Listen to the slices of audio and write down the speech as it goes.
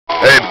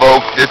Hey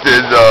folks, this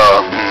is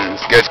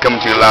sketch coming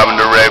to you live and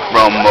direct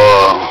from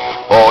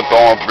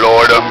Hawthorne,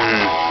 Florida.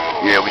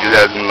 Yeah, we just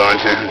had some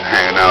lunch and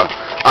hanging out.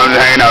 I'm just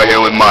hanging out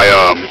here with my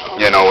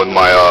with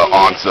my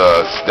aunt's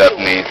step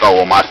niece. Oh,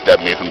 well, my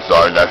step niece. I'm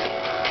sorry, that's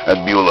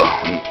Beulah.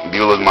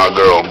 Beulah's my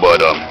girl, but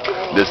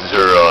this is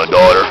her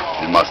daughter.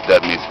 She's my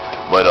step niece.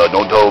 But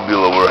don't tell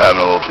Beulah we're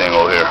having a little thing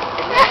over here.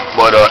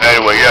 But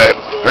anyway, yeah,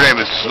 her name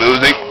is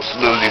Sloozy,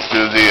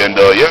 Suzie, and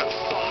yeah.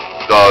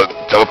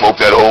 Tell the folks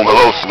at home,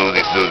 hello,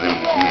 Suzie.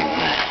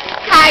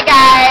 Hi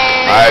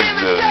guys. Hi,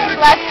 Suzie.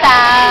 What's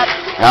up?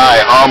 Hi,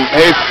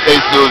 hey,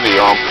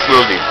 Suzie,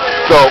 Suzie.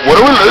 So, what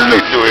are we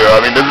listening to here? I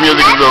mean, this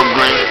music is so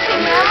great.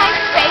 You're my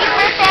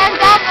favorite band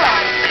ever.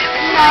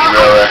 You know,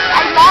 Really?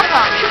 I love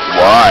them.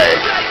 Why?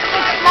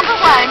 Number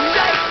one,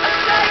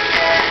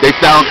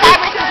 Cyrus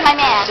is my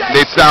man.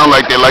 They sound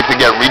like they like to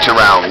get reach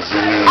arounds.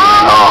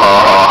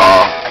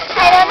 I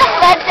don't know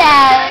about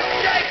that.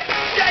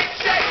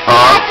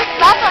 I just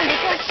love them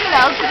because,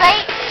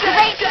 great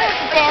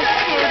dance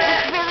to,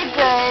 just really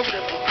good.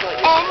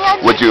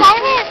 And, Would you?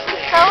 Cyrus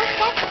is so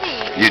sexy.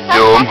 You so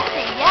do him?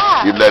 Sexy,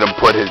 yeah. You let him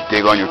put his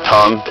dick on your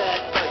tongue?